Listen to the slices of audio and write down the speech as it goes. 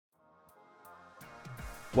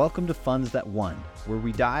Welcome to Funds That Won, where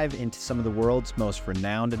we dive into some of the world's most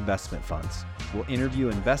renowned investment funds. We'll interview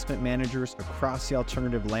investment managers across the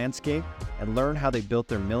alternative landscape and learn how they built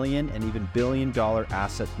their million and even billion-dollar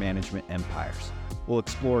asset management empires. We'll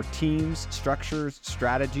explore teams, structures,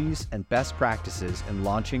 strategies, and best practices in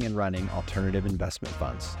launching and running alternative investment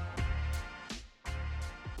funds.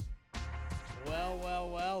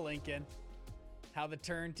 Well, Lincoln. How the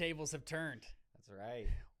turntables have turned. That's right.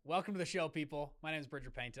 Welcome to the show, people. My name is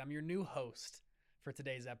Pennington. I'm your new host for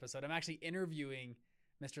today's episode. I'm actually interviewing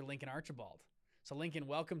Mr. Lincoln Archibald. So, Lincoln,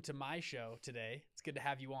 welcome to my show today. It's good to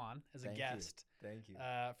have you on as a guest. Thank you.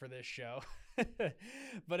 For this show.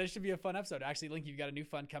 But it should be a fun episode. Actually, Lincoln, you've got a new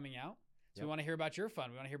fund coming out. So We want to hear about your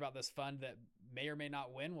fund. We want to hear about this fund that may or may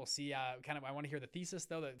not win. We'll see. I want to hear the thesis,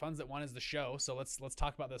 though. The funds that won is the show. So let's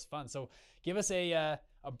talk about this fund. So give us a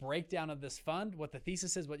breakdown of this fund, what the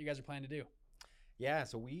thesis is, what you guys are planning to do. Yeah,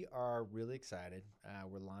 so we are really excited.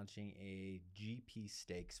 We're launching a GP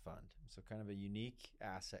stakes fund. So kind of a unique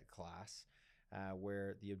asset class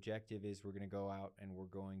where the objective is we're going to go out and we're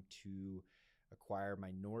going to acquire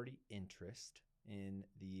minority interest in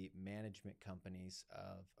the management companies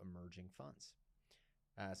of emerging funds.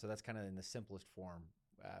 So that's kind of in the simplest form,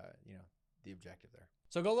 the objective there.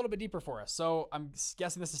 So go a little bit deeper for us. So I'm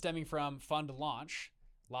guessing this is stemming from FunLaunch.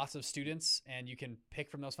 Lots of students, and you can pick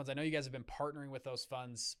from those funds. I know you guys have been partnering with those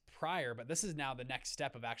funds prior, but this is now the next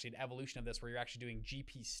step of actually an evolution of this where you're actually doing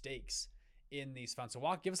GP stakes in these funds. So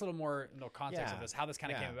give us a little more context of this, how this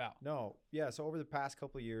kind of came about. So over the past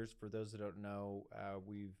couple of years, for those that don't know,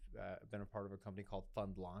 we've been a part of a company called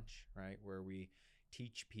FunLaunch, right, where we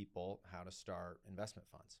teach people how to start investment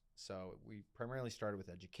funds. So we primarily started with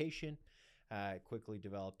education, quickly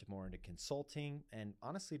developed more into consulting, and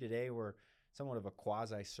honestly today we're somewhat of a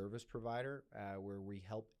quasi-service provider where we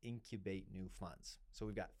help incubate new funds. So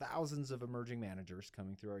we've got thousands of emerging managers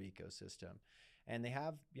coming through our ecosystem, and they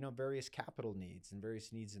have various capital needs and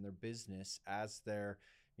various needs in their business as they're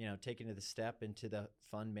taking the step into the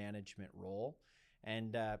fund management role.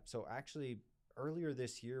 And so actually earlier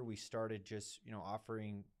this year we started just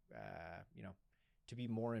offering to be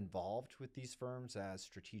more involved with these firms as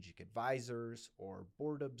strategic advisors or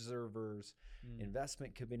board observers,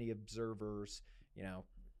 investment committee observers,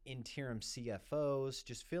 interim CFOs,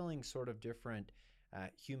 just filling sort of different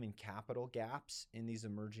human capital gaps in these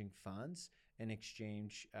emerging funds in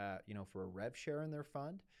exchange, for a rev share in their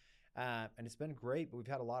fund. And it's been great, but we've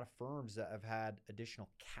had a lot of firms that have had additional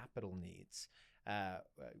capital needs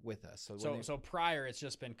with us. So prior, it's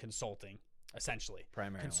just been consulting. Essentially,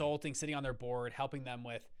 primarily consulting, sitting on their board, helping them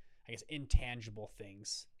with, I guess, intangible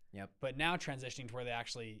things. Yep. But now transitioning to where they're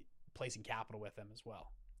actually placing capital with them as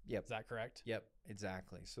well. Yep. Is that correct? Yep,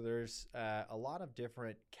 exactly. So there's a lot of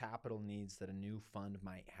different capital needs that a new fund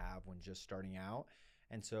might have when just starting out.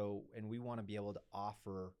 And we want to be able to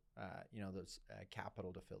offer, those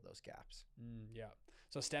capital to fill those gaps. Yeah.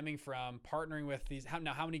 So stemming from partnering with these, how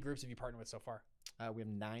many groups have you partnered with so far? We have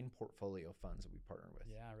 9 portfolio funds that we partner with.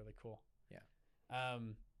 Yeah, really cool. Yeah.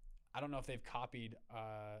 I don't know if they've copied,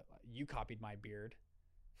 you copied my beard.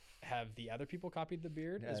 Have the other people copied the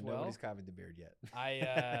beard as well? Nobody's copied the beard yet.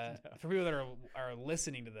 No. For people that are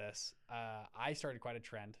listening to this, I started quite a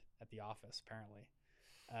trend at the office, apparently.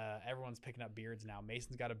 Everyone's picking up beards now.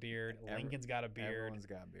 Mason's got a beard. Lincoln's got a beard. Everyone's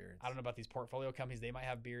got beards. I don't know about these portfolio companies. They might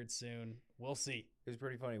have beards soon. We'll see. It was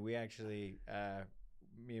pretty funny. We actually,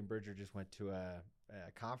 me and Bridger just went to a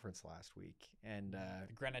conference last week, and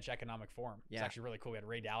the Greenwich Economic Forum. Yeah. It's actually really cool. We had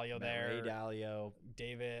Ray Dalio there. Ray Dalio,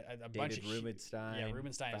 David Rubenstein,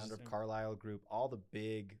 founder of just Carlyle Group, all the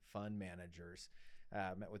big fund managers.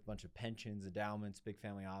 Met with a bunch of pensions, endowments, big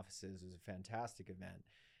family offices. It was a fantastic event.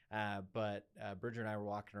 But Bridger and I were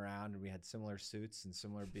walking around, and we had similar suits and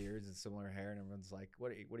similar beards and similar hair, and everyone's like,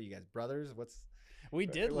 "What are you guys, brothers? We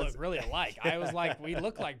did look really alike. I was like, we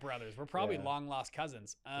look like brothers. We're probably long lost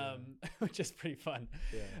cousins, which is pretty fun.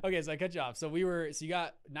 Yeah. Okay, so I cut you off. So you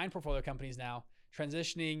got 9 portfolio companies now,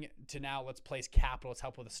 transitioning to now let's place capital, let's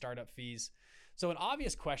help with the startup fees. So an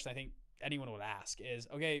obvious question I think anyone would ask is,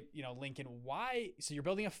 okay, Lincoln, why? So you're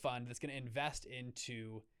building a fund that's going to invest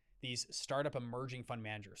into these startup emerging fund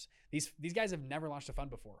managers. These guys have never launched a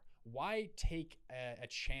fund before. Why take a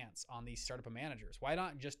chance on these startup managers? Why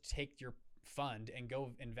not just take your fund and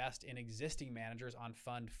go invest in existing managers on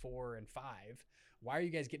fund 4 and 5? Why are you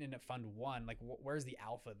guys getting into fund 1? Like, where's the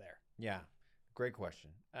alpha there? Yeah, great question.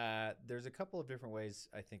 There's a couple of different ways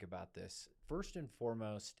I think about this. First and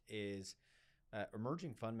foremost is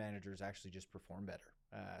emerging fund managers actually just perform better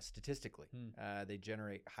statistically. They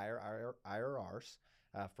generate higher IRRs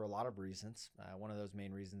for a lot of reasons. One of those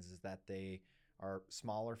main reasons is that they are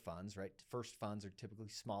smaller funds, right? First funds are typically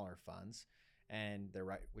smaller funds, and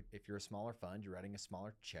if you're a smaller fund, you're writing a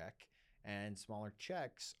smaller check, and smaller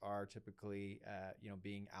checks are typically,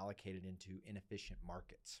 being allocated into inefficient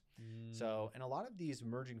markets. So, and a lot of these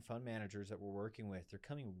emerging fund managers that we're working with, they're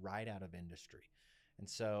coming right out of industry. And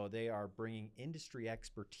so they are bringing industry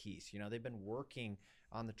expertise. They've been working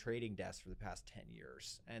on the trading desk for the past 10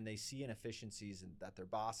 years, and they see inefficiencies that their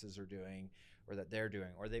bosses are doing or that they're doing,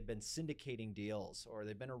 or they've been syndicating deals, or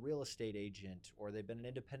they've been a real estate agent, or they've been an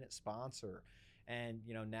independent sponsor. And,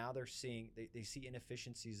 now they're seeing, they see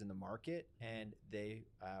inefficiencies in the market, and they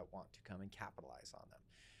want to come and capitalize on them.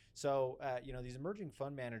 So, these emerging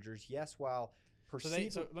fund managers, yes, while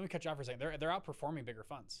perceived... So let me cut you off for a second. They're outperforming bigger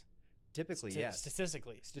funds. Typically, yes.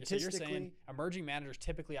 Statistically. So you're saying emerging managers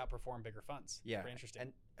typically outperform bigger funds. Yeah. Very interesting.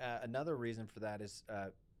 And another reason for that is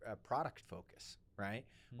product focus, right?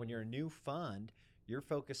 When you're a new fund, you're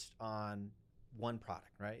focused on one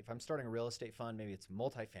product, right? If I'm starting a real estate fund, maybe it's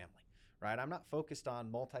multifamily, right? I'm not focused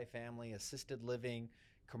on multifamily, assisted living,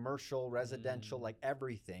 commercial, residential, like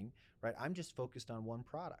everything, right? I'm just focused on one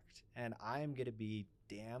product, and I'm going to be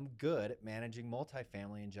damn good at managing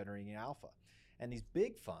multifamily and generating alpha. And these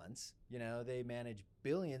big funds, they manage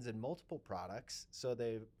billions in multiple products, so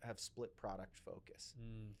they have split product focus.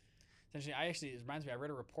 Essentially, it reminds me, I read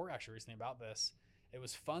a report actually recently about this. It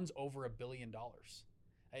was funds over $1 billion.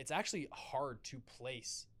 It's actually hard to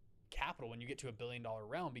place capital when you get to $1 billion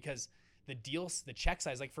realm, because the check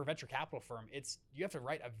size, like for a venture capital firm, you have to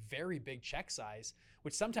write a very big check size,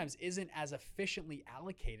 which sometimes isn't as efficiently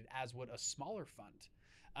allocated as would a smaller fund.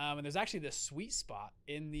 And there's actually this sweet spot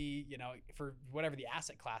in the, for whatever the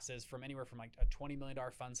asset class is, from anywhere from like a $20 million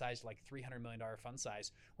fund size to like $300 million fund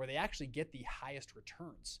size, where they actually get the highest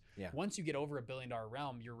returns. Yeah. Once you get over $1 billion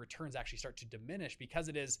realm, your returns actually start to diminish, because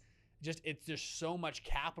it's just so much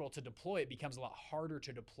capital to deploy. It becomes a lot harder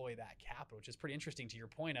to deploy that capital, which is pretty interesting to your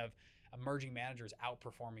point of emerging managers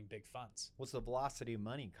outperforming big funds. What's the velocity of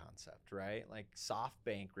money concept, right? Like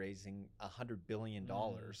SoftBank raising $100 billion,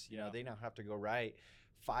 they now have to go write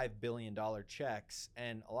 $5 billion checks.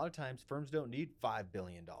 And a lot of times firms don't need $5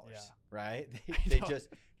 billion, right? They just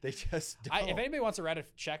don't. If anybody wants to write a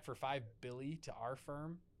check for $5 billion to our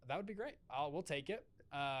firm, that would be great. We'll take it.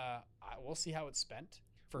 We'll see how it's spent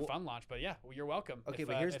for FunLaunch, but yeah, you're welcome. Okay,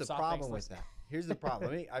 but here's the problem with that. Here's the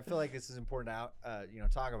problem. I feel like this is important to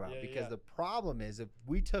talk about, because the problem is, if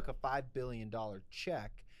we took a $5 billion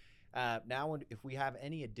check, now if we have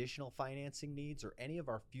any additional financing needs or any of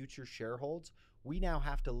our future shareholders, we now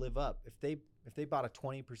have to live up. If they bought a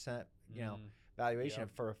 20% valuation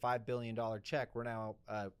for a $5 billion check, we're now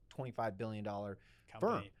a $25 billion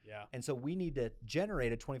firm. Yeah. And so we need to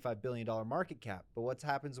generate a $25 billion market cap. But what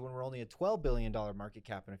happens when we're only a $12 billion market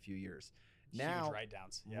cap in a few years? Now, huge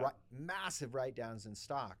write-downs. Yeah. Massive write-downs in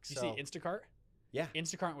stocks. You see Instacart? Yeah.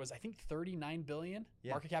 Instacart was, I think, $39 billion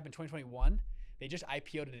market cap in 2021. They just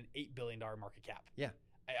IPO'd at an $8 billion market cap. Yeah.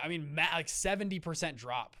 I mean, like 70%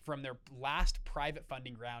 drop from their last private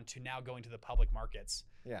funding round to now going to the public markets.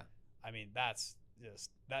 Yeah. I mean, that's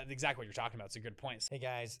exactly what you're talking about. It's a good point. Hey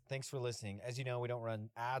guys, thanks for listening. As you know, we don't run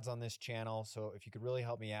ads on this channel. So if you could really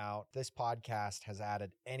help me out, this podcast has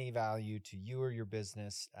added any value to you or your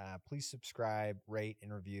business, please subscribe, rate,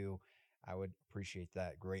 and review. I would appreciate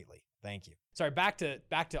that greatly. Thank you. Sorry, back to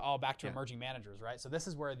emerging managers, right? So this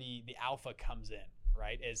is where the alpha comes in,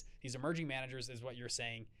 right? Is these emerging managers, is what you're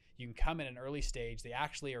saying. You can come in an early stage. They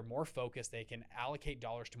actually are more focused. They can allocate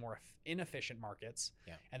dollars to more inefficient markets,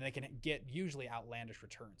 and they can get usually outlandish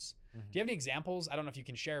returns. Do you have any examples? I don't know if you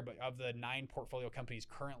can share, but of the 9 portfolio companies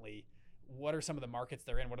currently, what are some of the markets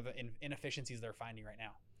they're in? What are the inefficiencies they're finding right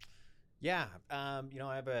now? Yeah. I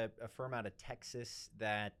have a firm out of Texas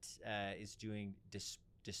that is doing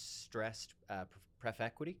distressed pref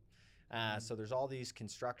equity. So there's all these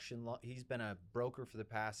construction. He's been a broker for the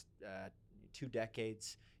past 2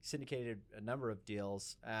 decades, syndicated a number of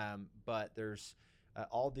deals, but there's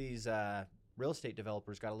all these real estate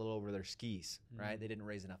developers got a little over their skis, right? They didn't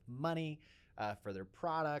raise enough money for their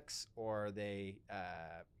products, or they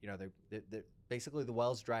basically the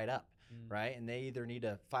wells dried up, right? And they either need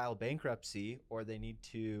to file bankruptcy, or they need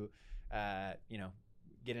to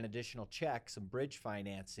get an additional check, some bridge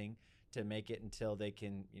financing, to make it until they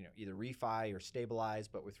can, either refi or stabilize.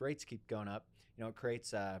 But with rates keep going up, it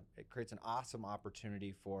creates an awesome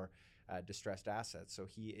opportunity for distressed assets. So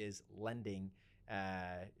he is lending,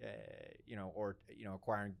 or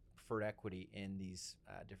acquiring preferred equity in these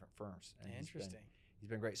different firms. And interesting. He's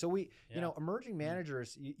been great. So emerging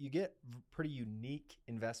managers, you get pretty unique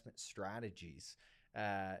investment strategies,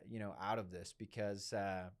 out of this, because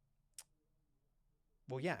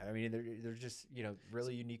Well, yeah, I mean, they're just,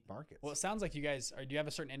 really unique markets. Well, it sounds like you guys do you have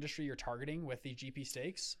a certain industry you're targeting with the GP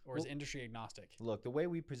stakes, or is industry agnostic? Look, the way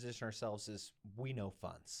we position ourselves is we know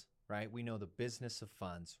funds, right? We know the business of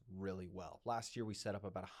funds really well. Last year, we set up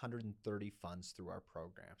about 130 funds through our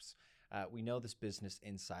programs. We know this business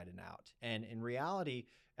inside and out. And in reality,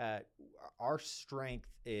 our strength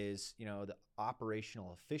is, the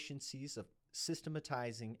operational efficiencies of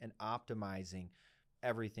systematizing and optimizing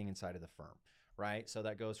everything inside of the firm, right? So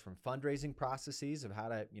that goes from fundraising processes of how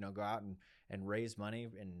to, go out and raise money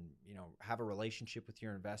and, have a relationship with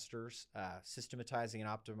your investors, systematizing and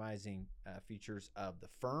optimizing features of the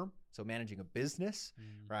firm. So managing a business,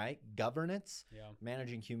 right? Governance,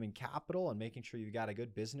 managing human capital and making sure you've got a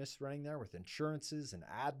good business running there with insurances and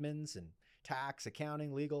admins and tax,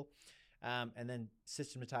 accounting, legal. And then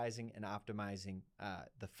systematizing and optimizing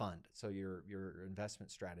the fund, so your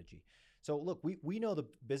investment strategy. So look, we know the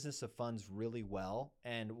business of funds really well,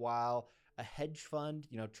 and while a hedge fund,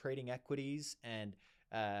 trading equities, and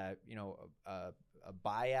a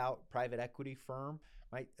buyout private equity firm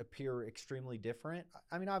might appear extremely different.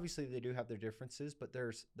 I mean, obviously they do have their differences, but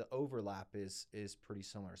the overlap is pretty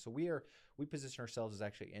similar. So we position ourselves as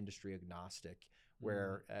actually industry agnostic,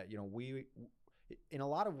 where we. In a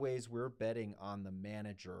lot of ways, we're betting on the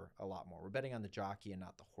manager a lot more. We're betting on the jockey and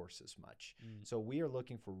not the horse as much. So we are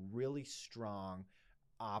looking for really strong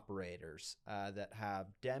operators that have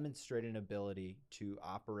demonstrated an ability to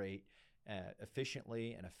operate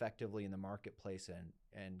efficiently and effectively in the marketplace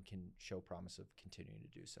and can show promise of continuing to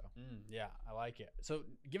do so. Yeah, I like it. So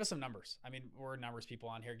give us some numbers. I mean, we're numbers people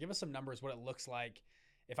on here. Give us some numbers, what it looks like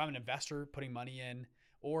if I'm an investor putting money in.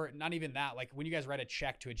 Or not even that, like when you guys write a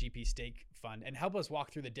check to a GP stake fund, and help us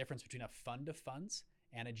walk through the difference between a fund of funds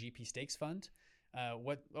and a GP stakes fund.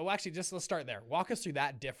 Let's start there. Walk us through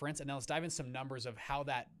that difference, and then let's dive in some numbers of how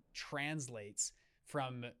that translates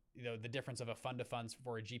from the difference of a fund of funds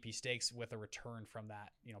for a GP stakes with a return from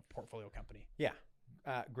that portfolio company. Yeah,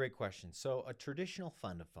 great question. So a traditional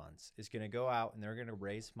fund of funds is going to go out and they're going to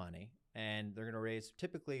raise money, and they're going to raise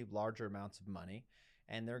typically larger amounts of money.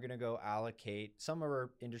 And they're going to go allocate, some are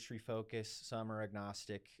industry focused, some are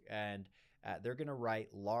agnostic, and they're going to write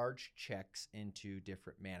large checks into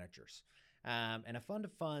different managers. And a fund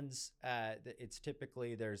of funds, it's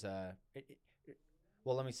typically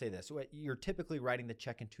let me say this. You're typically writing the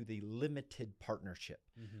check into the limited partnership,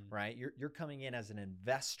 right? You're coming in as an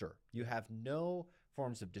investor. You have no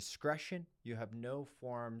forms of discretion. You have no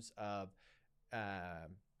forms of,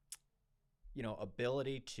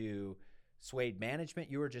 ability to swayed management.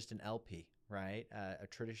 You are just an LP, right? A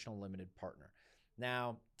traditional limited partner.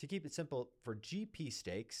 Now, to keep it simple, for GP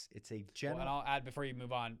stakes, it's a general. Well, and I'll add before you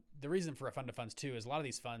move on, the reason for a fund of funds too is a lot of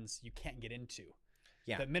these funds you can't get into.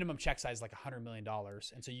 Yeah. The minimum check size is like $100 million.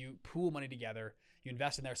 And so you pool money together, you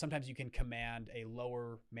invest in there. Sometimes you can command a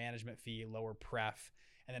lower management fee, lower pref,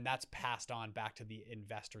 and then that's passed on back to the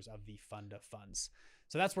investors of the fund of funds.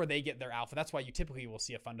 So that's where they get their alpha. That's why you typically will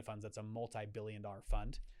see a fund of funds that's a multi-billion-dollar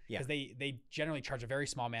fund. Because they generally charge a very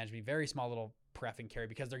small management, very small little pref and carry,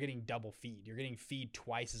 because they're getting double feed. You're getting feed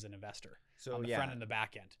twice as an investor on the front and the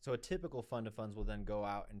back end. So a typical fund of funds will then go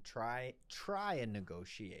out and try and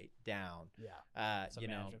negotiate down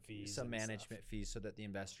some management fees so that the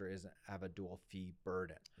investor isn't have a dual fee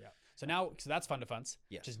burden. Yeah. So that's fund of funds,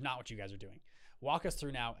 which is not what you guys are doing. Walk us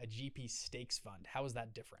through now a GP stakes fund. How is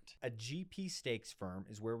that different? A GP stakes firm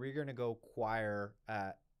is where we're going to go acquire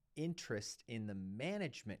interest in the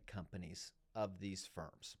management companies of these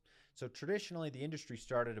firms. So traditionally, the industry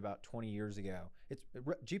started about 20 years ago.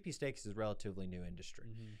 GP stakes is a relatively new industry,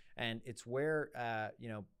 and it's where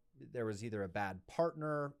there was either a bad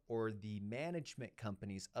partner or the management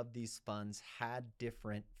companies of these funds had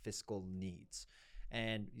different fiscal needs.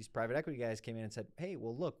 And these private equity guys came in and said, hey,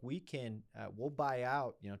 well, look, we'll buy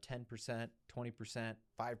out, 10%, 20%,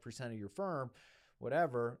 5% of your firm,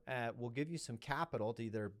 whatever. We'll give you some capital to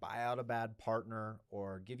either buy out a bad partner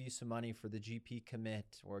or give you some money for the GP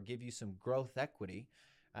commit or give you some growth equity,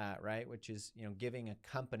 right? Which is, giving a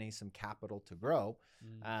company some capital to grow,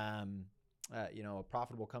 a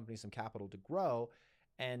profitable company some capital to grow.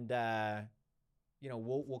 And,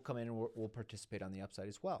 we'll come in and we'll participate on the upside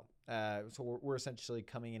as well. So we're essentially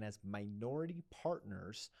coming in as minority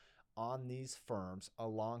partners on these firms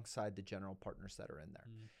alongside the general partners that are in there.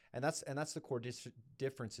 And that's the core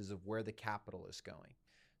differences of where the capital is going.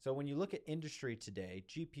 So when you look at industry today,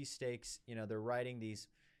 GP stakes, they're writing these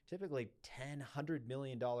typically $100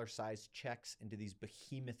 million sized checks into these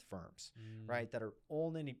behemoth firms, right? That are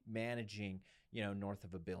only managing, north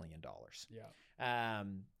of $1 billion. Yeah.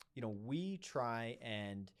 We try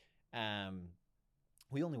and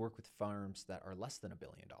we only work with firms that are less than $1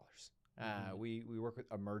 billion. We work with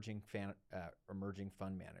emerging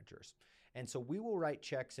fund managers. And so we will write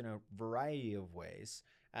checks in a variety of ways,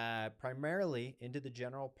 primarily into the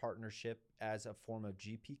general partnership as a form of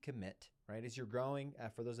GP commit, right? As you're growing,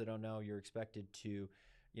 for those that don't know, you're expected to,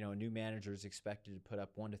 a new manager is expected to put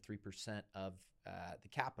up 1% to 3% of the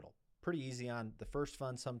capital. Pretty easy on the first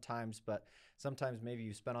fund sometimes, but sometimes maybe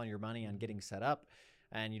you spent all your money on getting set up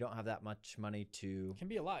and you don't have that much money to... It can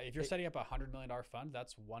be a lot. If you're setting up a $100 million fund,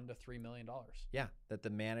 that's $1 to $3 million. Yeah, that the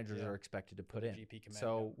managers are expected to put in. GP commit,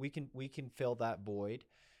 so we can fill that void,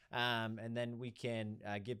 and then we can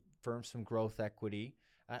give firms some growth equity,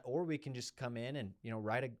 or we can just come in and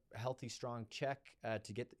write a healthy, strong check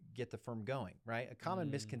to get the firm going. Right. A common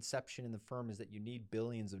misconception in the firm is that you need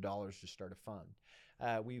billions of dollars to start a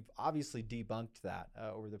fund. We've obviously debunked that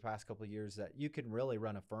over the past couple of years, that you can really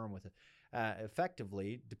run a firm with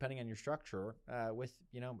effectively, depending on your structure, with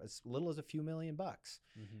as little as a few $1 million.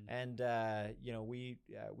 And we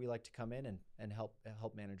like to come in and help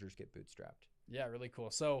managers get bootstrapped. Yeah, really cool.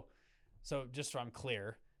 So just so I'm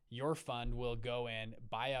clear, your fund will go in,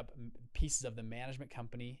 buy up pieces of the management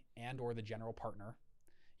company and or the general partner.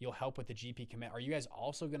 You'll help with the GP commit. Are you guys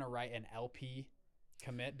also going to write an LP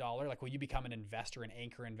commit dollar? Like, will you become an investor, an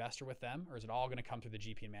anchor investor with them, or is it all going to come through the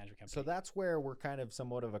GP and management company? So that's where we're kind of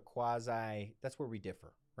somewhat of a that's where we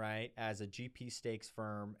differ, right? As a GP stakes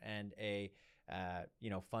firm and a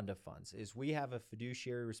fund of funds, is we have a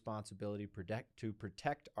fiduciary responsibility to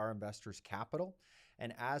protect our investors' capital.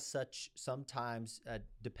 And as such, sometimes,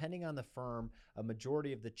 depending on the firm, a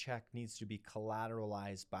majority of the check needs to be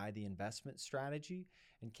collateralized by the investment strategy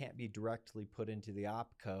and can't be directly put into the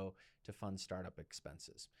opco to fund startup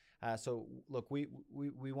expenses. So look, we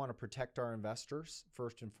want to protect our investors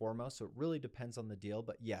first and foremost. So it really depends on the deal.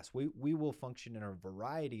 But yes, we will function in a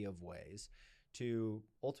variety of ways to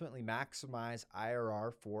ultimately maximize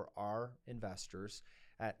IRR for our investors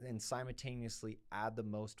and simultaneously add the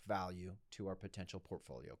most value to our potential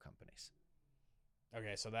portfolio companies.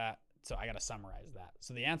 Okay, so I got to summarize that.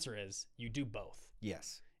 So the answer is you do both.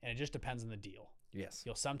 Yes. And it just depends on the deal. Yes.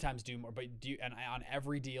 You'll sometimes do more, but and on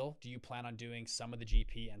every deal, do you plan on doing some of the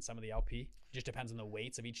GP and some of the LP? It just depends on the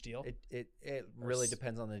weights of each deal. It really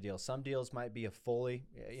depends on the deal. Some deals might be a fully,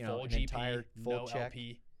 full an GP, entire full no check.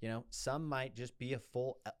 LP. Some might just be a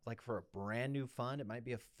full, like for a brand new fund, it might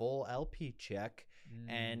be a full LP check,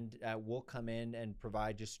 and we'll come in and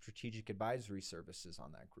provide just strategic advisory services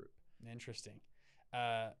on that group. Interesting.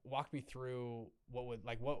 Walk me through what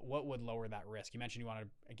would lower that risk. You mentioned you want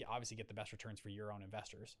to obviously get the best returns for your own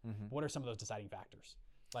investors. What are some of those deciding factors?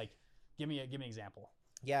 Like, give me an example.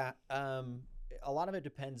 Yeah, a lot of it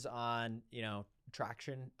depends on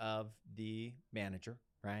traction of the manager,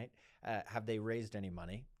 right? Have they raised any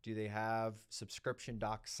money? Do they have subscription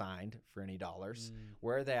docs signed for any dollars?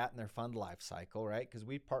 Where are they at in their fund life cycle, right? Because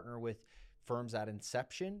we partner with firms at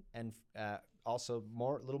inception and also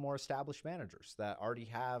a little more established managers that already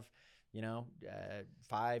have,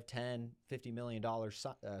 $5, 10, $50 million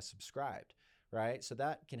subscribed, right? So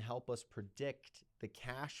that can help us predict the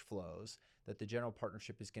cash flows that the general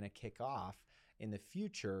partnership is going to kick off in the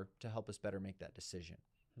future to help us better make that decision.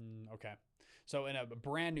 Okay. So in a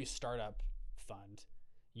brand new startup fund,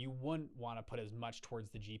 you wouldn't want to put as much towards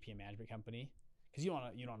the GP and management company because you don't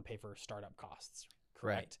want to pay for startup costs.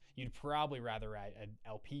 Correct. Right. You'd probably rather write an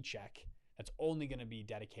LP check that's only going to be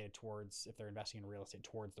dedicated towards, if they're investing in real estate,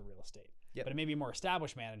 towards the real estate. Yep. But maybe a more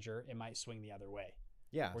established manager, it might swing the other way.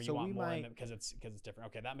 Yeah. Where you want more because it's different.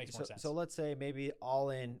 Okay, that makes more sense. So let's say maybe all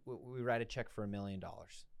in, we write a check for $1 million.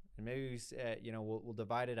 And maybe we'll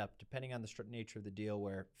divide it up depending on the nature of the deal,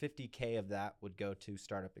 where $50K of that would go to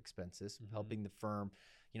startup expenses, helping the firm,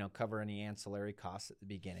 cover any ancillary costs at the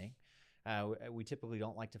beginning. We typically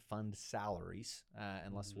don't like to fund salaries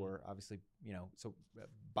unless we're obviously,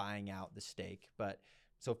 buying out the stake. But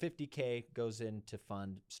so $50K goes in to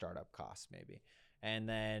fund startup costs maybe. And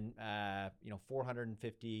then,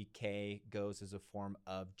 $450K goes as a form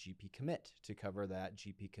of GP commit to cover that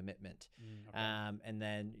GP commitment. Okay. And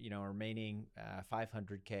then, remaining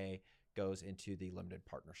 $500K goes into the limited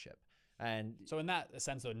partnership. And so in that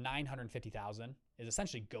sense, though, $950,000 is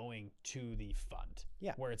essentially going to the fund,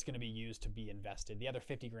 where it's going to be used to be invested. The other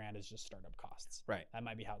 $50,000 is just startup costs. Right. That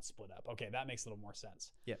might be how it's split up. Okay, that makes a little more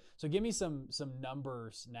sense. Yeah. So give me some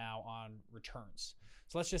numbers now on returns.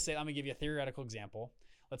 So let's just say, I'm going to give you a theoretical example.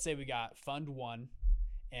 Let's say we got Fund 1,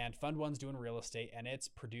 and Fund 1's doing real estate, and it's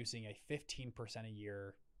producing a 15% a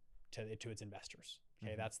year to its investors.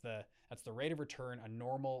 Okay, that's the rate of return a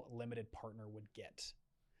normal limited partner would get.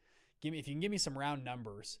 If you can give me some round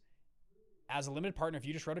numbers, as a limited partner, if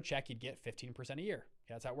you just wrote a check, you'd get 15% a year.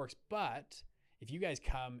 Okay, that's how it works. But if you guys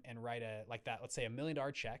come and write let's say $1 million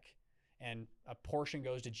check, and a portion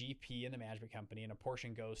goes to GP in the management company and a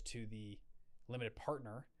portion goes to the limited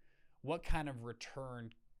partner, what kind of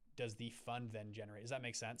return does the fund then generate? Does that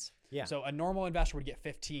make sense? Yeah. So a normal investor would get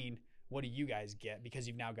 15. What do you guys get? Because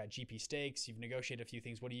you've now got GP stakes, you've negotiated a few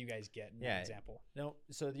things. What do you guys get in that example? No,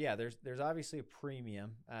 so there's obviously a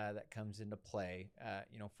premium that comes into play,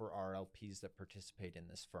 for our LPs that participate in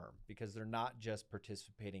this firm, because they're not just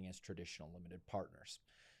participating as traditional limited partners.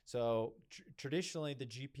 So traditionally, the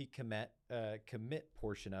GP commit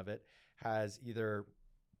portion of it has either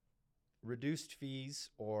reduced fees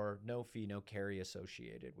or no fee, no carry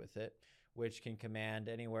associated with it, which can command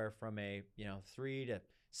anywhere from a 3 to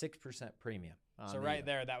 6% premium. So right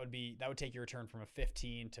there, that would take your return from a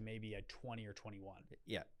 15 to maybe a 20 or 21.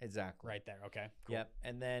 Yeah, exactly. Right there. Okay. Cool. Yep.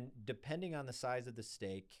 And then depending on the size of the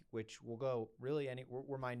stake, which will go really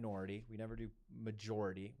we're minority. We never do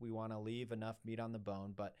majority. We want to leave enough meat on the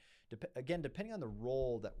bone. But again, depending on the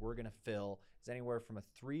role that we're going to fill, is anywhere from a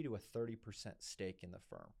 3 to a 30% stake in the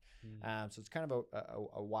firm. So it's kind of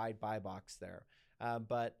a wide buy box there.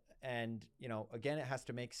 Again, it has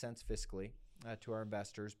to make sense fiscally to our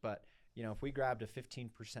investors. But if we grabbed a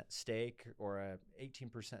 15% stake or a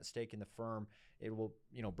 18% stake in the firm, it will,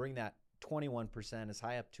 bring that 21% as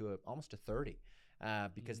high up to almost a 30,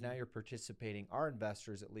 because now you're participating. Our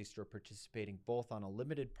investors, at least, are participating both on a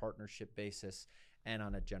limited partnership basis and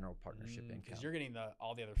on a general partnership income. Because you're getting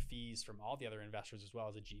all the other fees from all the other investors as well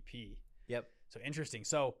as a GP. Yep. So interesting.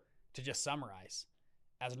 So to just summarize,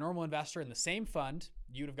 as a normal investor in the same fund,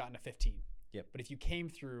 you would have gotten a 15. Yep. But if you came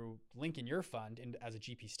through linking your fund as a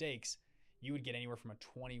GP stakes, you would get anywhere from a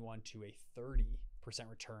 21 to a 30%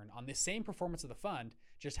 return on the same performance of the fund,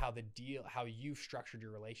 just how you've structured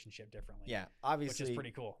your relationship differently. Yeah, obviously, which is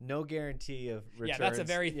pretty cool. No guarantee of returns.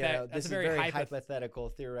 Yeah, that's a very hypothetical,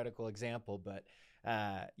 theoretical example, but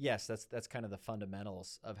yes, that's kind of the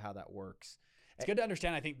fundamentals of how that works. It's good to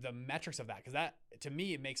understand, I think, the metrics of that, because that, to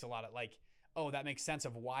me, it makes a lot of that makes sense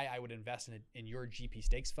of why I would invest in your GP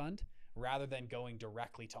stakes fund, rather than going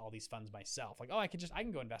directly to all these funds myself. I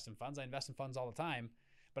can go invest in funds. I invest in funds all the time,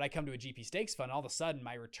 but I come to a GP stakes fund, all of a sudden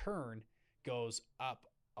my return goes up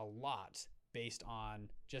a lot based on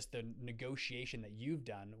just the negotiation that you've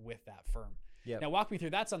done with that firm. Yep. Now walk me through,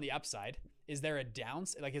 that's on the upside. Is there a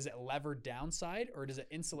downside? Is it levered downside, or does it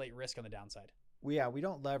insulate risk on the downside? We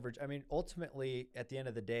don't leverage. I mean, ultimately at the end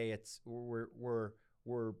of the day, we're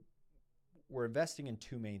investing in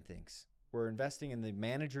two main things. We're investing in the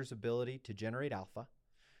manager's ability to generate alpha,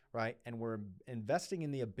 right? And we're investing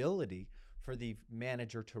in the ability for the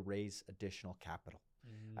manager to raise additional capital.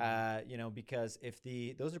 Because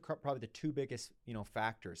those are probably the two biggest,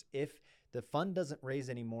 factors. If the fund doesn't raise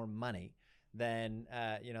any more money, then,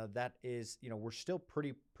 that is, we're still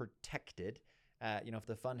pretty protected. If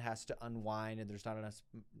the fund has to unwind and there's not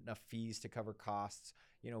enough fees to cover costs,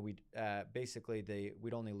 we'd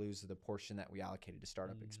only lose the portion that we allocated to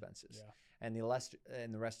startup expenses. Yeah. And the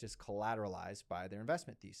rest is collateralized by their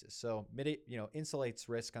investment thesis. So insulates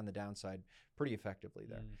risk on the downside pretty effectively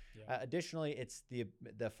there. Additionally, it's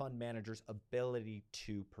the fund manager's ability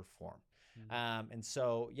to perform. And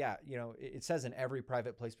so, it says in every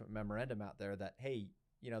private placement memorandum out there that, hey,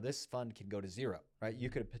 this fund can go to zero, right? You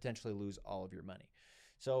could potentially lose all of your money.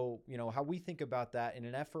 So, how we think about that in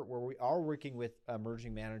an effort where we are working with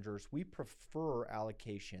emerging managers, we prefer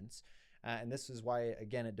allocations. And this is why,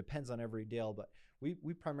 again, it depends on every deal, but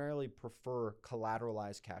we primarily prefer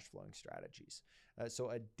collateralized cash flowing strategies.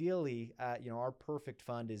 So ideally, our perfect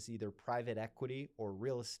fund is either private equity or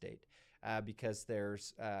real estate, because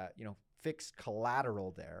there's, fixed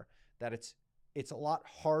collateral there that it's a lot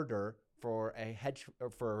harder for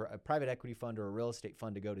a private equity fund or a real estate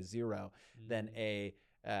fund to go to zero than a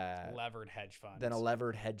levered hedge fund,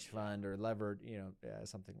 or levered,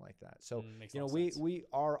 something like that. So, sense. we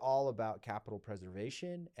are all about capital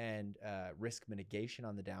preservation and risk mitigation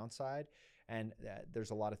on the downside. And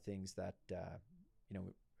there's a lot of things that,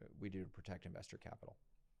 we do to protect investor capital.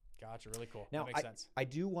 Gotcha. Really cool. Now, that makes sense. I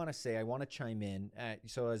do want to say, I want to chime in.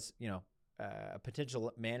 So as, a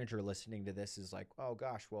potential manager listening to this is like, oh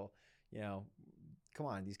gosh, well, come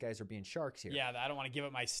on, these guys are being sharks here. Yeah, I don't want to give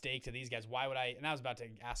up my stake to these guys. Why would I? And I was about to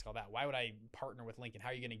ask all that. Why would I partner with Lincoln? How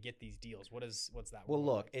are you going to get these deals? What's that? Well,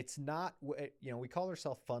 look, it's not, we call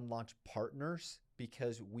ourselves FunLaunch partners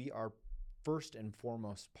because we are first and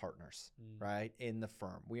foremost partners, right, in the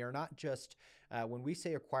firm. We are not just, when we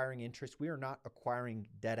say acquiring interest, we are not acquiring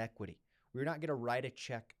debt equity. We're not going to write a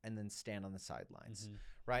check and then stand on the sidelines,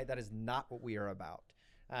 right? That is not what we are about,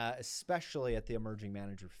 especially at the emerging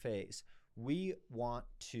manager phase. we want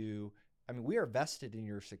to, we are vested in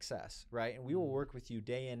your success, right? And we will work with you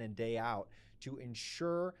day in and day out to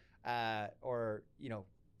ensure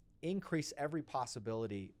increase every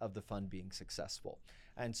possibility of the fund being successful.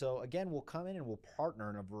 And so again, we'll come in and we'll partner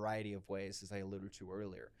in a variety of ways, as I alluded to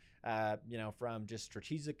earlier. From just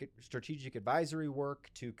strategic advisory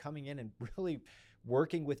work to coming in and really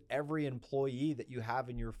working with every employee that you have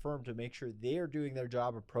in your firm to make sure they are doing their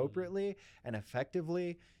job appropriately and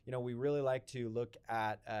effectively. We really like to look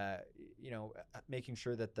at, making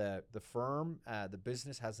sure that the firm, the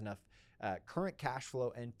business has enough current cash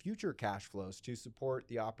flow and future cash flows to support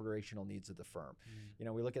the operational needs of the firm.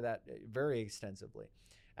 We look at that very extensively.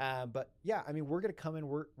 But yeah, we're going to come in,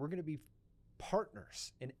 we're going to be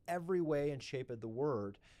partners in every way and shape of the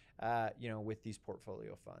word, with these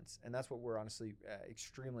portfolio funds. And that's what we're honestly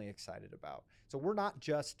extremely excited about. So we're not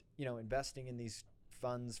just, investing in these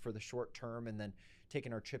funds for the short term and then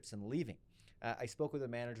taking our chips and leaving. I spoke with a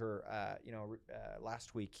manager,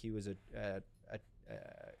 last week. He was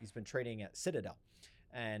he's been trading at Citadel,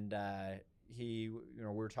 and we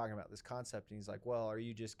were talking about this concept, and he's like, well, are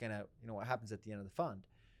you just gonna, what happens at the end of the fund?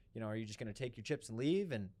 Are you just gonna take your chips and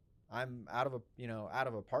leave, and I'm out of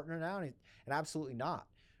a partner now? And absolutely not,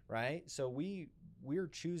 right? So we're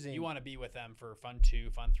choosing. You want to be with them for Fund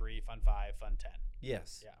 2, Fund 3, Fund 5, Fund 10.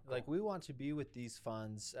 Yes. Yeah. Cool. Like we want to be with these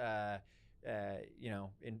funds,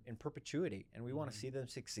 in perpetuity, and we want to see them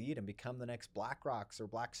succeed and become the next BlackRocks or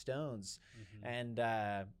Blackstones. And,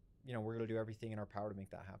 we're going to do everything in our power to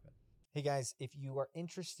make that happen. Hey guys, if you are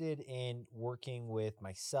interested in working with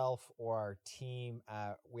myself or our team,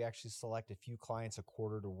 we actually select a few clients a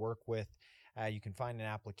quarter to work with. You can find an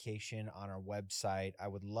application on our website. I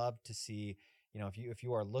would love to see, if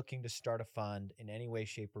you are looking to start a fund in any way,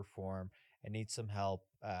 shape, or form and need some help,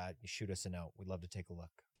 shoot us a note. We'd love to take a look.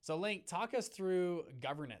 So Link, talk us through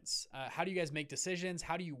governance. How do you guys make decisions?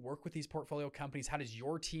 How do you work with these portfolio companies? How does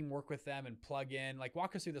your team work with them and plug in? Like,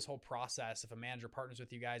 walk us through this whole process if a manager partners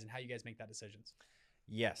with you guys and how you guys make that decisions.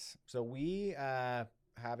 Yes. So we have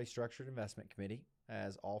a structured investment committee,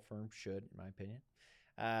 as all firms should, in my opinion.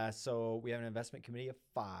 So we have an investment committee of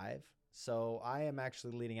 5. So I am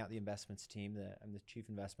actually leading out the investments team. I'm the chief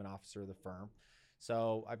investment officer of the firm.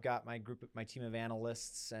 So I've got my team of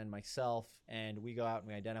analysts and myself, and we go out and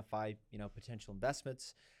we identify, potential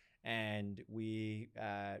investments, and we,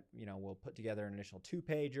 we'll put together an initial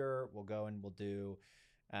 2-pager. We'll go and we'll do,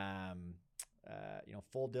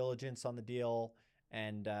 full diligence on the deal,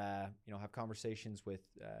 and, have conversations with,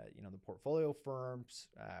 the portfolio firms.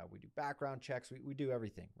 We do background checks. We do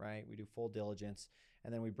everything, right? We do full diligence,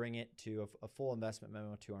 and then we bring it to a full investment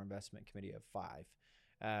memo to our investment committee of 5.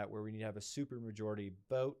 Where we need to have a supermajority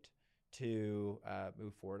vote to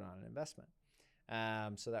move forward on an investment.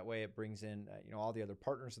 So that way it brings in all the other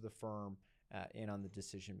partners of the firm in on the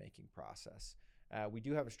decision-making process. We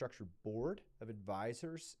do have a structured board of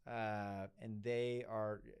advisors, and they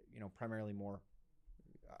are primarily more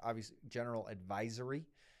obviously general advisory.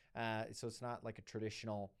 So it's not like a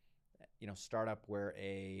traditional startup where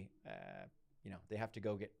they have to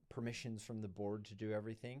go get permissions from the board to do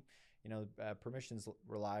everything. Permissions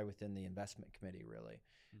rely within the investment committee, really,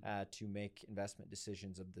 to make investment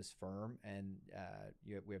decisions of this firm. And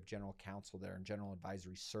we have general counsel there and general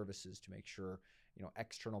advisory services to make sure,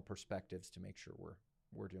 external perspectives to make sure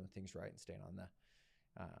we're doing things right and staying on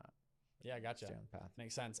the yeah, gotcha. Stay on the path.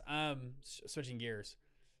 Makes sense. Switching gears,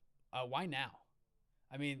 why now?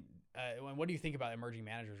 What do you think about emerging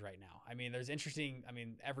managers right now? There's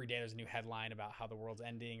every day there's a new headline about how the world's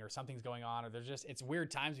ending or something's going on, or it's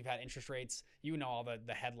weird times. We've had interest rates, all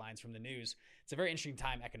the headlines from the news. It's a very interesting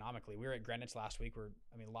time economically. We were at Greenwich last week where,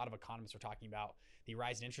 a lot of economists are talking about the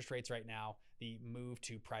rise in interest rates right now, the move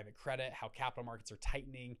to private credit, how capital markets are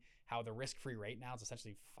tightening, how the risk-free rate now is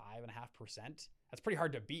essentially 5.5%. That's pretty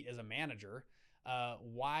hard to beat as a manager.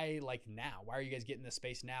 Why now? Why are you guys getting this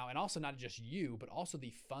space now? And also not just you, but also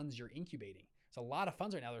the funds you're incubating. So a lot of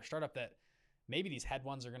funds right now, they're startup that maybe these head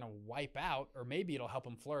ones are going to wipe out, or maybe it'll help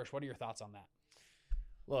them flourish. What are your thoughts on that?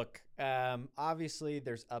 Look, obviously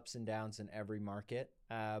there's ups and downs in every market,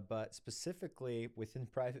 but specifically within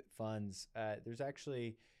private funds, there's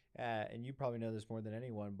actually, and you probably know this more than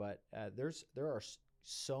anyone, but there are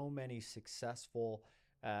so many successful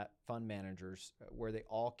fund managers where they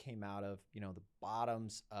all came out of, the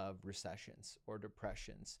bottoms of recessions or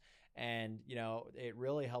depressions. And, it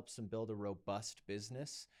really helps them build a robust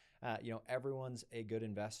business. Everyone's a good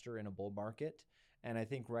investor in a bull market. And I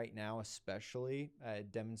think right now, especially,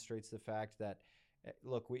 it demonstrates the fact that,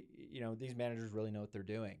 look, these managers really know what they're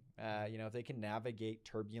doing. If they can navigate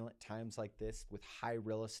turbulent times like this with high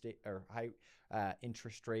real estate or high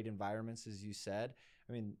interest rate environments, as you said,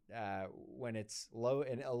 I mean, when it's low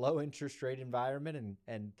in a low interest rate environment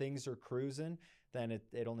and things are cruising, then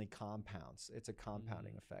it only compounds. It's a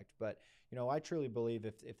compounding effect. But, I truly believe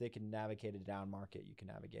if they can navigate a down market, you can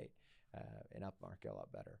navigate an up market a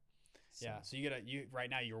lot better. So. Yeah. So you right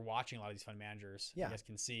now you're watching a lot of these fund managers. Yeah. You guys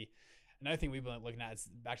can see. Another thing we've been looking at is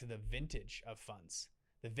back to the vintage of funds.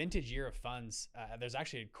 The vintage year of funds, there's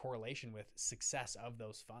actually a correlation with success of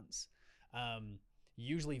those funds.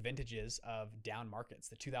 Usually vintages of down markets,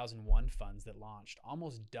 the 2001 funds that launched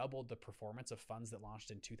almost doubled the performance of funds that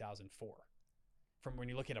launched in 2004. From when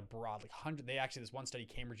you look at a broad, this one study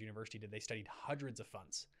Cambridge University did, they studied hundreds of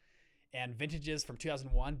funds. And vintages from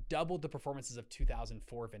 2001 doubled the performances of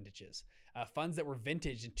 2004 vintages. Funds that were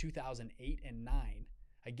vintaged in 2008 and 9,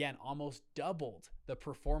 again, almost doubled the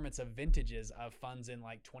performance of vintages of funds in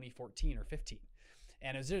like 2014 or 15.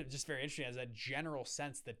 And it was just very interesting as a general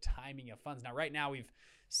sense, the timing of funds. Now, right now we've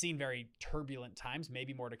seen very turbulent times,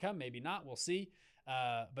 maybe more to come, maybe not, we'll see.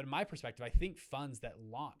 But in my perspective, I think funds that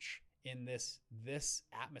launch in this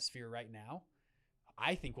atmosphere right now,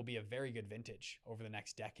 I think will be a very good vintage over the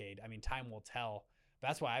next decade. I mean, time will tell. But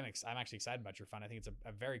that's why I'm actually excited about your fund. I think it's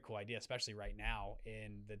a very cool idea, especially right now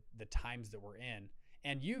in the times that we're in.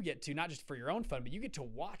 And you get to, not just for your own fund, but you get to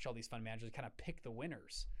watch all these fund managers kind of pick the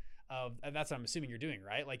winners and that's what I'm assuming you're doing,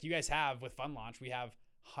 right? Like you guys have with FunLaunch, we have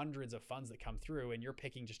hundreds of funds that come through and you're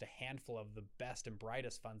picking just a handful of the best and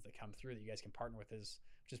brightest funds that come through that you guys can partner with, which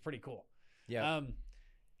is pretty cool. Yeah.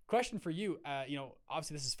 Question for you,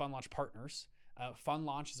 obviously this is FunLaunch Partners.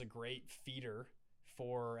 FunLaunch is a great feeder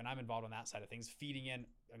and I'm involved on that side of things, feeding in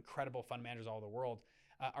incredible fund managers all over the world.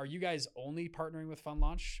 Are you guys only partnering with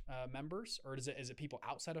FunLaunch members, or is it people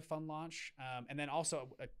outside of FunLaunch? And then also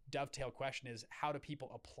a dovetail question is, how do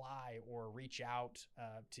people apply or reach out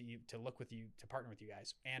to you to look with you, to partner with you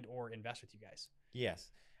guys and or invest with you guys?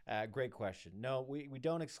 Yes. Great question. No, we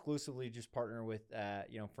don't exclusively just partner with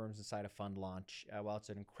firms inside of FunLaunch. While it's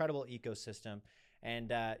an incredible ecosystem,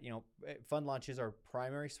 and FunLaunch is our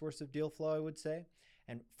primary source of deal flow, I would say.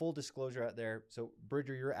 And full disclosure out there, so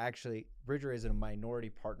Bridger is a minority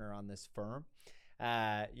partner on this firm.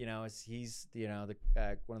 He's one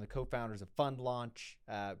of the co-founders of FunLaunch,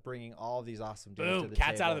 bringing all of these awesome deals to the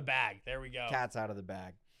cat's table. out of the bag. There we go. Cat's out of the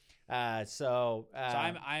bag. So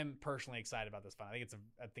I'm personally excited about this fund.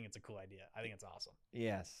 I think it's a cool idea. I think it's awesome.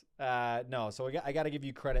 Yes. So I got to give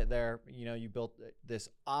you credit there. You built this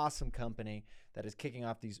awesome company that is kicking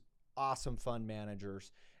off these awesome fund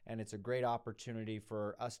managers, and it's a great opportunity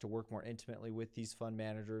for us to work more intimately with these fund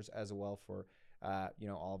managers as well for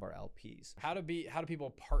all of our LPs. How do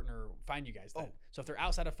people find you guys then? So if they're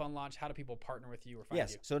outside of FunLaunch, how do people partner with you or find you?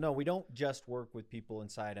 Yes. So no, we don't just work with people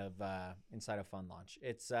inside of FunLaunch.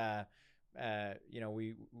 It's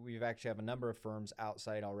we've actually have a number of firms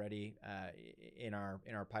outside already in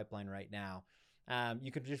our pipeline right now.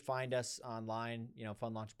 You can just find us online,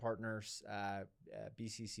 FunLaunch Partners,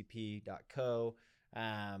 bccp.co.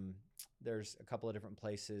 There's a couple of different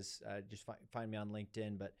places. Just find me on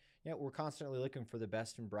LinkedIn. But we're constantly looking for the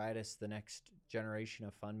best and brightest, the next generation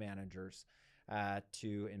of fund managers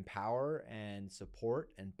to empower and support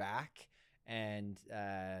and back and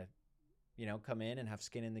come in and have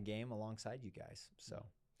skin in the game alongside you guys. So.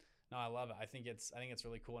 No, I love it. I think it's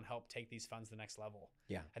really cool and help take these funds to the next level.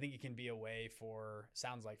 Yeah. I think it can be a way for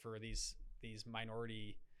these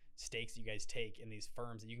minority stakes that you guys take in these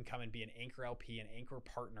firms that you can come and be an anchor LP, an anchor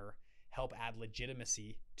partner, help add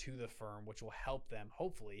legitimacy to the firm, which will help them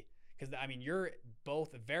hopefully. Because you're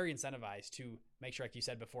both very incentivized to make sure, like you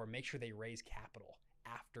said before, make sure they raise capital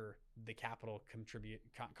after the capital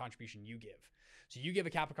contribution you give. So you give a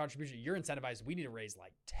capital contribution, you're incentivized. We need to raise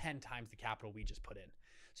like 10 times the capital we just put in.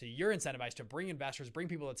 So you're incentivized to bring investors, bring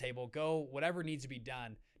people to the table, go whatever needs to be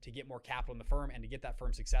done to get more capital in the firm and to get that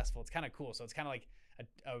firm successful. It's kind of cool. So it's kind of like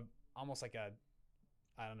almost like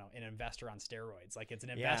an investor on steroids. Like it's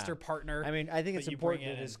an investor partner. I think it's important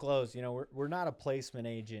to disclose, we're not a placement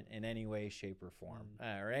agent in any way, shape, or form,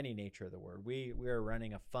 or any nature of the word. We are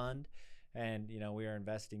running a fund, and we are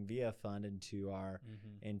investing via fund into our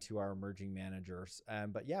emerging managers.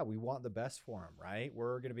 But yeah, we want the best for them, right?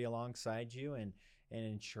 We're going to be alongside you and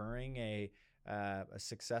ensuring a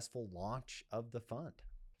successful launch of the fund.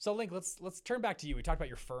 So Link, let's turn back to you. We talked about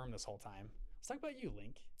your firm this whole time. Let's talk about you,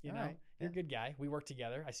 Link. You're a good guy. We work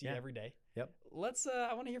together. I see you every day. Yep.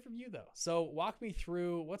 I want to hear from you though. So walk me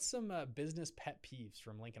through what's some business pet peeves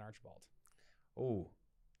from Link and Archibald.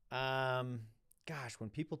 Gosh, when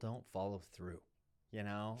people don't follow through,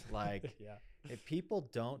 like if people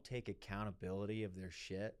don't take accountability of their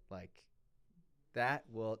shit, like that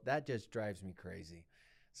just drives me crazy.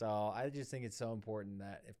 So I just think it's so important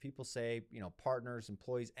that if people say, partners,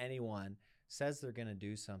 employees, anyone says they're going to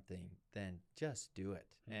do something, then just do it.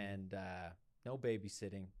 And no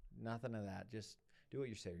babysitting, nothing of that. Just do what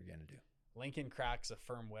you say you're going to do. Lincoln cracks a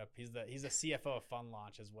firm whip. He's the CFO of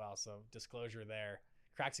FunLaunch as well. So disclosure there.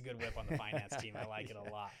 Cracks a good whip on the finance team. I like it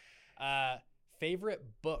a lot. Favorite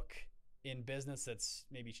book in business that's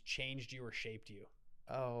maybe changed you or shaped you?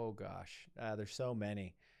 Oh gosh, there's so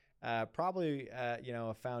many. Probably,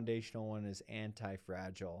 a foundational one is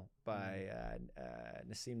Anti-Fragile by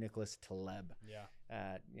Nassim Nicholas Taleb.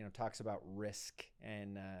 Yeah. Talks about risk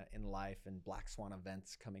and in life and black swan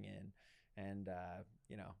events coming in, and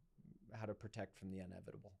how to protect from the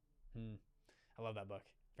inevitable. I love that book.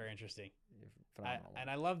 Very interesting. Phenomenal. And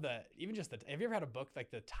I love even just have you ever had a book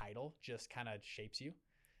like the title just kind of shapes you?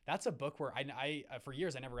 That's a book where I for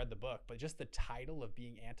years I never read the book, but just the title of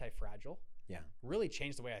being anti-fragile really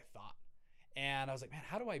changed the way I thought. And I was like, man,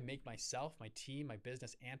 how do I make myself, my team, my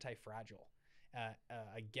business anti-fragile?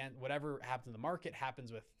 Again, whatever happens in the market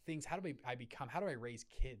happens with things. How do I raise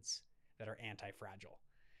kids that are anti-fragile?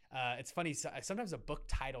 It's funny. Sometimes a book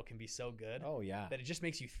title can be so good that it just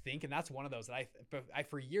makes you think. And that's one of those that I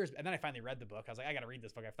for years, and then I finally read the book. I was like, I got to read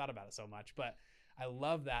this book. I've thought about it so much, but I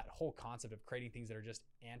love that whole concept of creating things that are just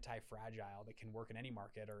anti-fragile that can work in any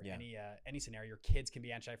market or any scenario. Your kids can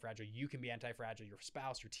be anti-fragile. You can be anti-fragile. Your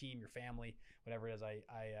spouse, your team, your family, whatever it is. I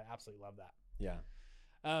absolutely love that. Yeah.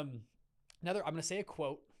 I'm going to say a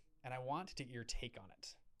quote, and I want to get your take on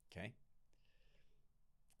it. Okay.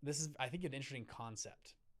 This is, I think, an interesting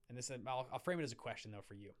concept. And I'll frame it as a question, though,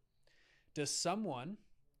 for you. Does someone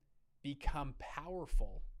become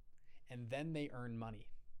powerful and then they earn money?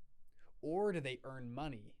 Or do they earn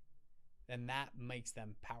money and that makes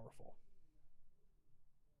them powerful?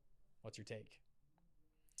 What's your take?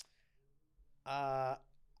 I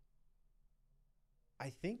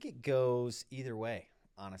think it goes either way,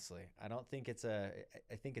 honestly. I think it's a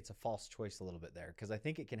false choice a little bit there, because I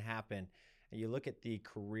think it can happen. You look at the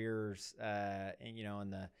careers,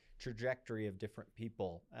 and the trajectory of different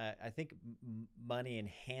people. I think money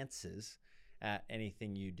enhances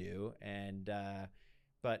anything you do,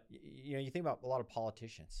 but you think about a lot of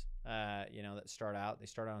politicians, that start out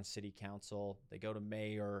in city council, they go to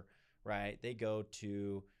mayor, right? They go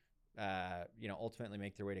to, ultimately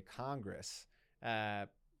make their way to Congress.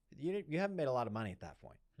 You haven't made a lot of money at that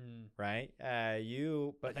point. Right.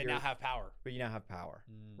 But they now have power. But you now have power.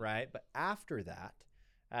 Right. But after that,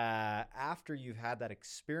 after you've had that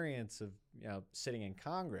experience of, sitting in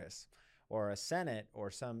Congress or a Senate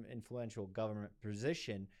or some influential government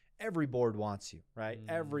position, every board wants you, right?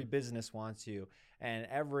 Every business wants you. And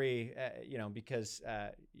because,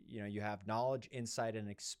 you have knowledge, insight, and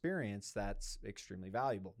experience that's extremely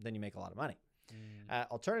valuable. Then you make a lot of money.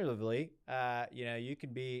 Alternatively, you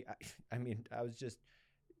can be,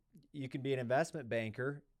 you can be an investment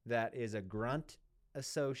banker that is a grunt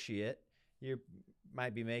associate. You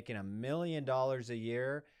might be making $1 million a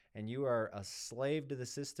year and you are a slave to the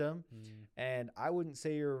system. And I wouldn't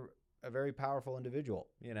say you're a very powerful individual,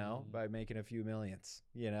 by making a few millions,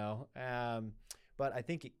 but I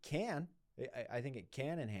think it can. I think it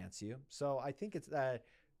can enhance you. So I think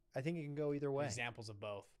I think it can go either way. Examples of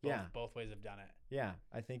both. Both ways have done it. Yeah.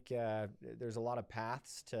 I think there's a lot of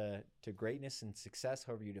paths to greatness and success,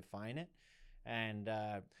 however you define it. And,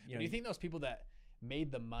 do you think those people that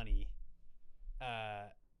made the money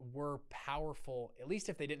were powerful, at least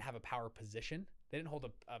if they didn't have a power position? They didn't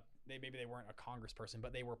hold maybe they weren't a congressperson,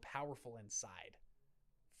 but they were powerful inside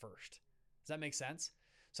first. Does that make sense?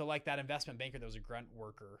 So like that investment banker that was a grunt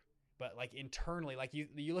worker, but like internally, like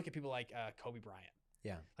you look at people like Kobe Bryant.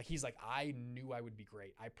 Yeah. Like he's like, I knew I would be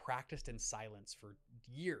great. I practiced in silence for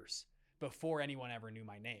years before anyone ever knew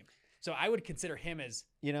my name. So I would consider him as,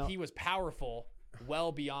 he was powerful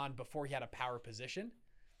well beyond before he had a power position.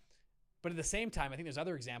 But at the same time, I think there's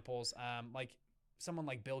other examples, like someone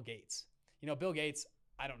like Bill Gates. Bill Gates,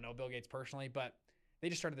 I don't know Bill Gates personally, but they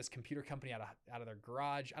just started this computer company out of their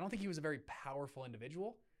garage. I don't think he was a very powerful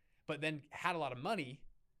individual, but then had a lot of money,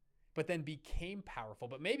 but then became powerful.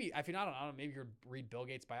 But maybe, I don't know, maybe you read Bill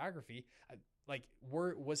Gates' biography.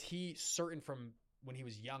 Was he certain from when he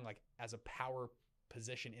was young, like as a power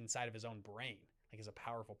position inside of his own brain, like as a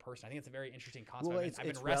powerful person? I think it's a very interesting concept. Well, I've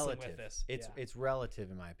been wrestling with this. It's relative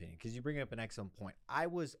in my opinion, because you bring up an excellent point. I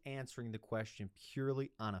was answering the question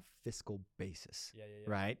purely on a fiscal basis,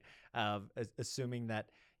 right? Assuming that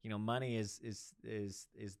money is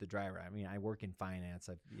the driver. I mean, I work in finance.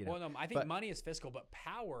 I think money is fiscal, but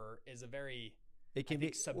power is a very it can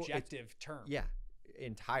be subjective term. Yeah,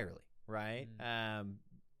 entirely. Right.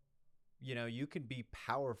 You can be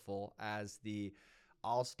powerful as the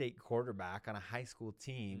all-state quarterback on a high school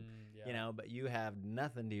team, but you have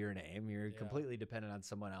nothing to your name. You're completely dependent on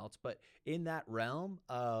someone else. But in that realm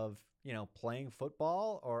of, playing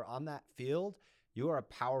football or on that field, you are a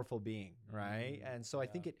powerful being, right? And so I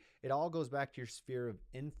think it all goes back to your sphere of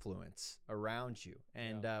influence around you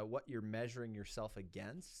and what you're measuring yourself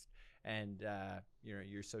against and,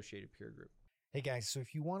 your associated peer group. Hey guys, so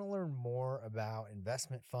if you want to learn more about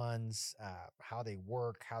investment funds, how they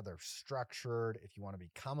work, how they're structured, if you want to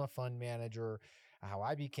become a fund manager, how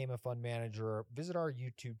I became a fund manager, visit our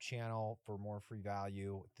YouTube channel for more free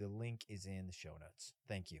value. The link is in the show notes.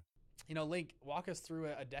 Thank you. Link, walk us through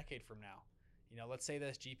a decade from now. Let's say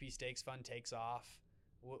this GP Stakes fund takes off.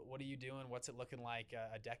 What are you doing? What's it looking like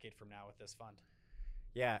a decade from now with this fund?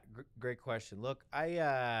 Yeah, great question. Look,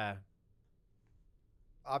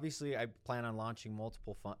 obviously, I plan on launching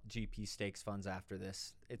multiple GP Stakes funds after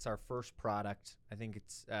this. It's our first product. I think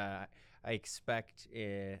it's. I expect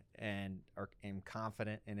it and am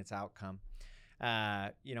confident in its outcome.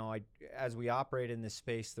 As we operate in this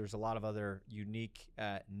space, there's a lot of other unique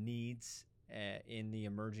needs in the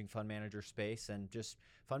emerging fund manager space and just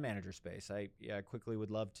fund manager space. I quickly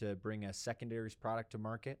would love to bring a secondaries product to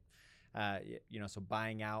market. So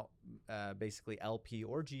buying out basically LP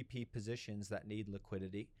or GP positions that need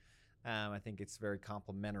liquidity. I think it's very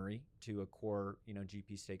complementary to a core,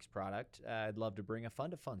 GP Stakes product. I'd love to bring a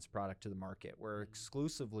fund of funds product to the market where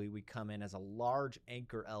exclusively we come in as a large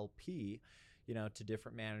anchor LP, to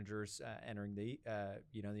different managers entering the,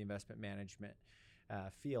 the investment management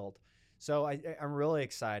field. So I'm really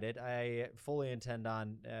excited. I fully intend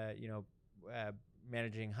on,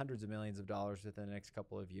 managing hundreds of millions of dollars within the next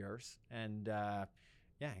couple of years. And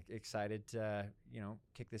excited to,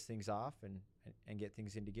 kick this things off and get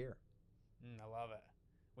things into gear. I love it.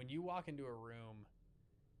 When you walk into a room,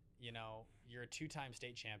 you're a 2-time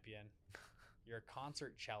state champion, you're a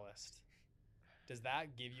concert cellist. Does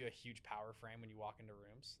that give you a huge power frame when you walk into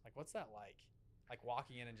rooms? Like, what's that like? Like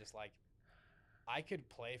walking in and just like, I could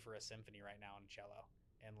play for a symphony right now on a cello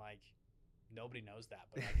and like, nobody knows that,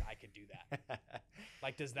 but like I could do that.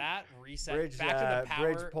 Like, does that reset Bridge, back to the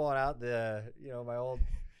power? Bridge pulling out the, my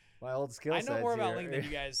old skill sets. I know more about Link than you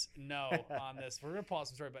guys know on this. We're gonna pull out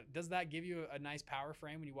some story, but does that give you a nice power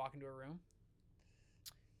frame when you walk into a room?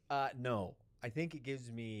 No, I think it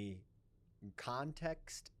gives me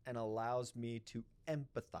context and allows me to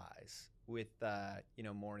empathize with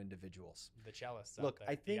more individuals. The cellists. Look, out there,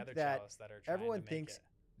 I think the other that cellists that are trying everyone to make thinks it.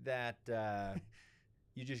 that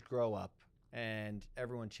you just grow up and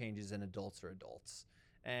everyone changes and adults are adults.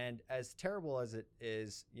 And as terrible as it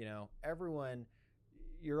is, you're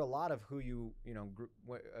a lot of who you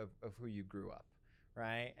of who you grew up,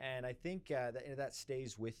 right? And I think that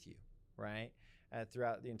stays with you, right,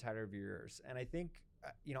 throughout the entire of your years. And I think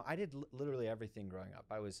I did literally everything growing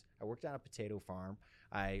up. I worked on a potato farm.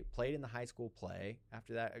 I played in the high school play.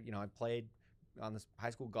 After that, I played on the high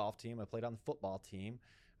school golf team. I played on the football team.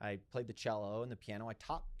 I played the cello and the piano. I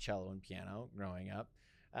taught cello and piano growing up.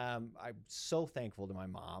 I'm so thankful to my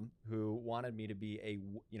mom who wanted me to be a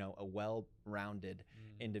well-rounded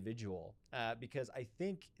individual because I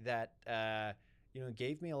think that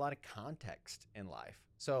gave me a lot of context in life.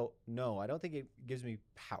 So no, I don't think it gives me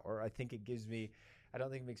power. I don't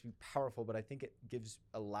think it makes me powerful, but I think it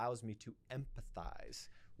allows me to empathize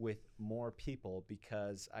with more people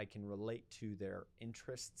because I can relate to their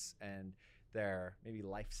interests and their maybe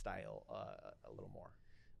lifestyle a little more.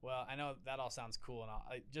 Well, I know that all sounds cool, and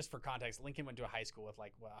just for context, Lincoln went to a high school with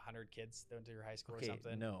 100 kids that went to your high school or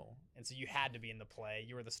something. No, and so you had to be in the play.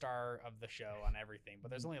 You were the star of the show on everything, but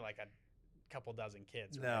there's only a couple dozen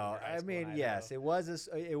kids. Right, no, I mean yes, it was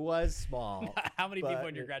small. How many people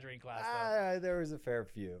in your graduating class? There was a fair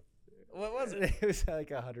few. What was it? It was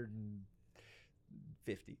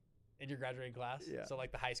 150. In your graduating class? Yeah. So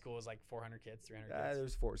the high school was 400 kids, 300 kids? There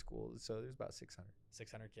was 4 schools, so there's about 600.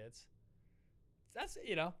 600 kids? That's,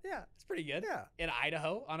 Yeah. It's pretty good. Yeah. In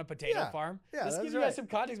Idaho on a potato farm? Yeah, Let's give you guys some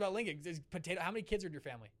context about Lincoln. How many kids are in your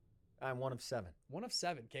family? I'm one of 7. One of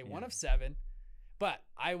 7. Okay, Yeah. one of 7. But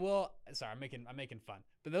I'm making fun.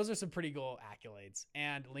 But those are some pretty cool accolades.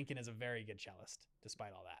 And Lincoln is a very good cellist,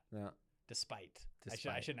 despite all that. Yeah. Despite. I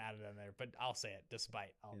shouldn't add it in there, but I'll say it.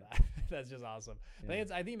 Despite all Yeah. that. That's just awesome. Yeah.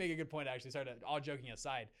 I think you make a good point, actually. All joking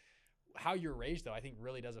aside, how you're raised, though, I think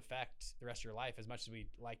really does affect the rest of your life as much as we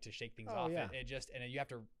like to shake things off. Yeah. You have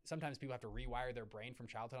to, sometimes people have to rewire their brain from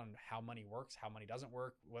childhood on how money works, how money doesn't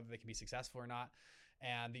work, whether they can be successful or not.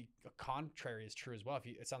 And the contrary is true as well.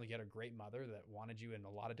 It sounds like you had a great mother that wanted you in a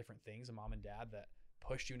lot of different things, a mom and dad that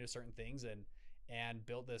pushed you into certain things and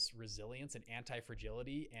built this resilience and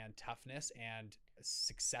anti-fragility and toughness and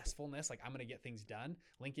successfulness. Like, I'm going to get things done.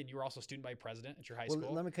 Lincoln, you were also student body president at your high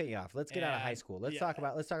school. Let me cut you off. Let's get out of high school. Let's talk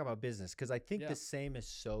about business. Cause I think the same is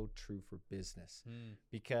so true for business,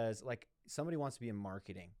 because like somebody wants to be in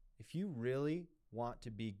marketing. If you really want to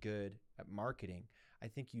be good at marketing, I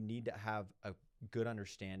think you need to have a good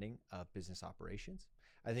understanding of business operations.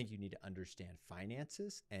 I think you need to understand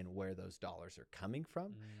finances and where those dollars are coming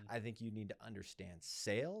from. I think you need to understand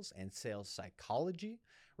sales and sales psychology,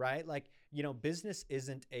 right? Like, business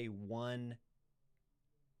isn't a one,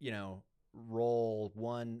 role,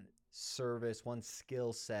 one service, one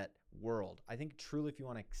skill set world. I think truly, if you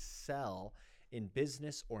want to excel in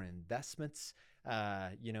business or investments,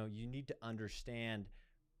 you need to understand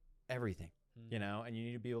everything. And you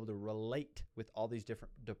need to be able to relate with all these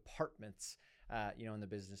different departments, in the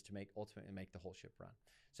business to ultimately make the whole ship run.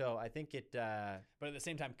 So I think but at the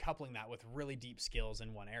same time, coupling that with really deep skills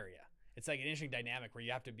in one area, it's like an interesting dynamic where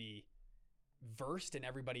you have to be versed in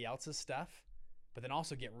everybody else's stuff, but then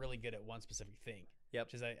also get really good at one specific thing. Yep.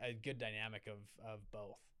 Which is a good dynamic of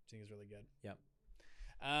both. I think is really good. Yep.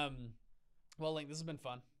 Well, Link, this has been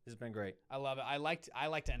fun. This has been great. I love it. I like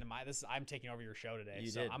to end I'm taking over your show today.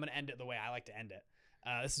 You so did. I'm going to end it the way I like to end it.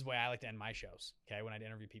 This is the way I like to end my shows. Okay. When I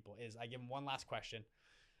interview people is I give them one last question.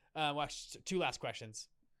 Two last questions.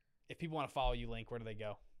 If people want to follow you, Link, where do they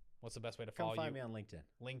go? What's the best way to follow you? Come find me on LinkedIn.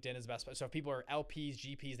 LinkedIn is the best. So if people are LPs,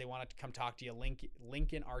 GPs, they want to come talk to you,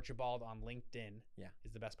 Lincoln Archibald on LinkedIn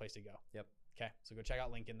is the best place to go. Yep. Okay. So go check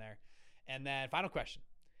out Lincoln there. And then final question.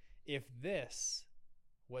 If this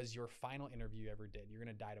was your final interview you ever did, you're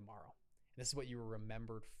going to die tomorrow. This is what you were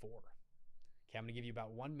remembered for. Okay, I'm going to give you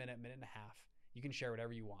about 1 minute and a half. You can share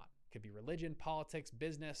whatever you want. It could be religion, politics,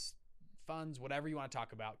 business, funds, whatever you want to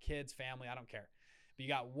talk about, kids, family, I don't care. But you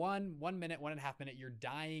got 1 minute, 1.5 minute, your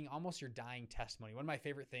dying testimony. One of my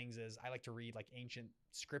favorite things is I like to read like ancient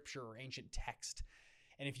scripture or ancient text.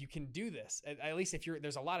 And if you can do this, at least if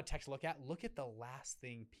there's a lot of text to look at the last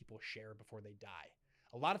thing people share before they die.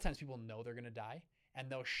 A lot of times people know they're going to die, and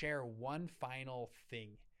they'll share one final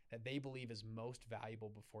thing that they believe is most valuable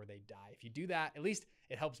before they die. If you do that, at least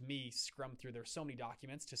it helps me scrum through. There's so many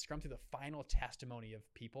documents to scrum through the final testimony of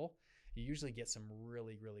people. You usually get some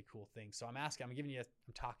really, really cool things. So I'm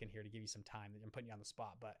talking here to give you some time. I'm putting you on the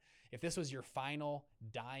spot. But if this was your final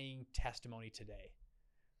dying testimony today,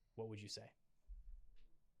 what would you say?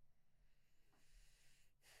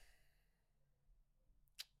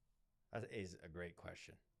 That is a great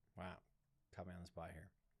question. Wow. Caught me on the spot here.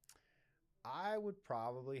 I would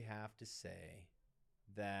probably have to say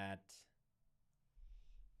that,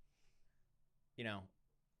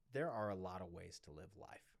 there are a lot of ways to live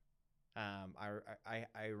life.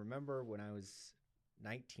 I remember when I was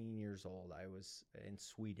 19 years old, I was in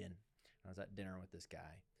Sweden. I was at dinner with this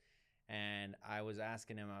guy, and I was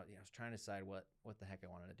asking him, I was trying to decide what the heck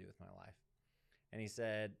I wanted to do with my life. And he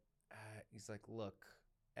said, he's like, look,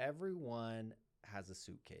 everyone has a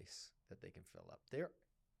suitcase that they can fill up.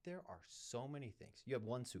 There are so many things. You have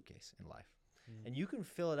one suitcase in life, and you can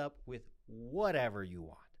fill it up with whatever you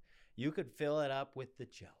want. You could fill it up with the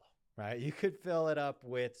Jello, right? You could fill it up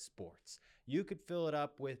with sports. You could fill it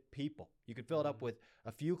up with people. You could fill it up with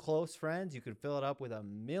a few close friends. You could fill it up with a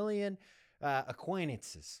million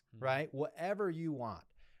acquaintances, right? Whatever you want.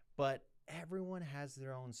 But everyone has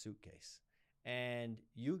their own suitcase, and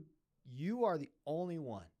you are the only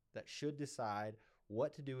one that should decide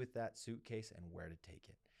what to do with that suitcase and where to take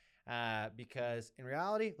it. Because in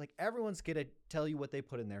reality, like, everyone's going to tell you what they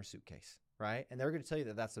put in their suitcase, right? And they're going to tell you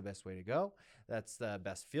that that's the best way to go. That's the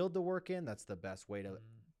best field to work in. That's the best way to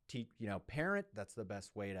teach, parent. That's the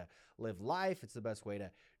best way to live life. It's the best way to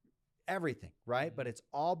everything, right? But it's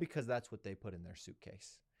all because that's what they put in their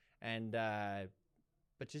suitcase. And,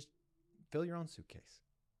 but just fill your own suitcase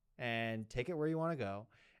and take it where you want to go.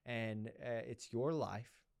 And it's your life,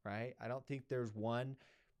 right? I don't think there's one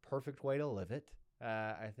perfect way to live it.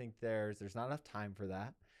 I think there's not enough time for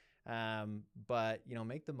that. But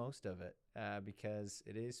make the most of it, because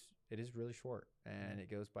it is really short and it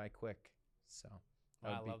goes by quick. So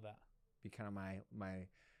I love that. Be kind of my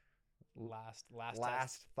last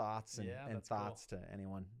thoughts and thoughts cool. to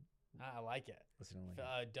anyone. I like it. Listening.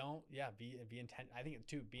 I think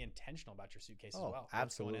too, be intentional about your suitcase as well.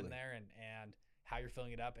 Absolutely. What's going in there and how you're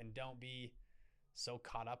filling it up, and don't be so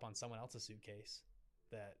caught up on someone else's suitcase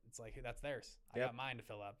that it's like, that's theirs. I got mine to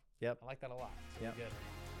fill up. Yep. I like that a lot. It's really good.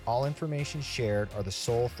 All information shared are the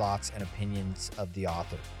sole thoughts and opinions of the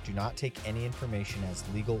author. Do not take any information as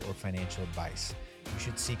legal or financial advice. You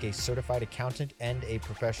should seek a certified accountant and a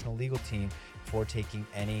professional legal team before taking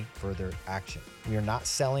any further action. We are not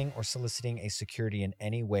selling or soliciting a security in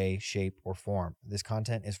any way, shape, or form. This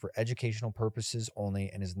content is for educational purposes only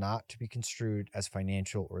and is not to be construed as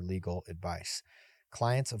financial or legal advice.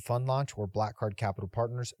 Clients of FunLaunch or Black Card Capital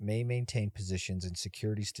Partners may maintain positions in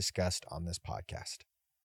securities discussed on this podcast.